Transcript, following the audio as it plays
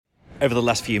Over the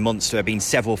last few months, there have been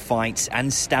several fights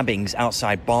and stabbings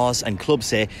outside bars and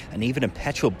clubs here, and even a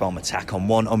petrol bomb attack on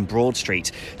one on Broad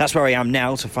Street. That's where I am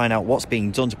now to find out what's being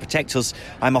done to protect us.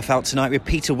 I'm off out tonight with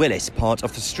Peter Willis, part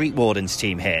of the Street Wardens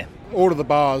team here. All of the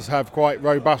bars have quite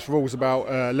robust rules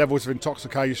about levels of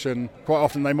intoxication. Quite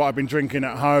often they might have been drinking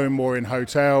at home or in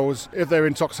hotels. If they're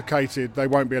intoxicated, they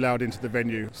won't be allowed into the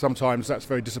venue. Sometimes that's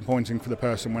very disappointing for the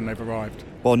person when they've arrived.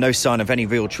 Well, no sign of any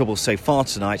real trouble so far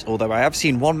tonight, although I have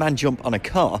seen one man jump on a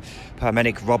car.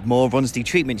 Paramedic Rob Moore runs the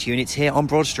treatment units here on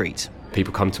Broad Street.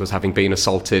 People come to us having been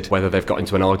assaulted, whether they've got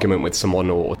into an argument with someone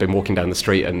or been walking down the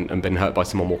street and been hurt by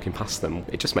someone walking past them.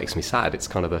 It just makes me sad. It's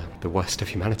kind of the worst of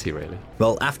humanity, really.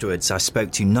 Well, afterwards, I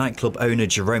spoke to nightclub owner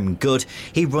Jerome Good.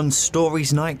 He runs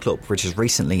Stories nightclub, which has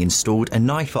recently installed a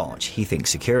knife arch. He thinks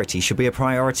security should be a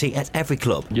priority at every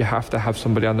club. You have to have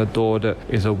somebody on the door that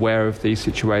is aware of these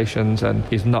situations and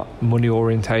is not money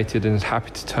orientated and is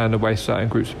happy to turn away certain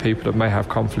groups of people that may have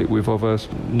conflict with others.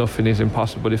 Nothing is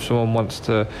impossible. If someone wants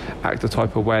to act the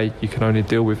type of way, you can only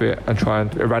deal with it and try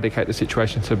and eradicate the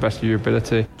situation to the best of your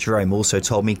ability. Jerome also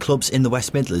told me clubs in the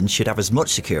West Midlands should have as much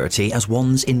security as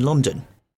ones in London.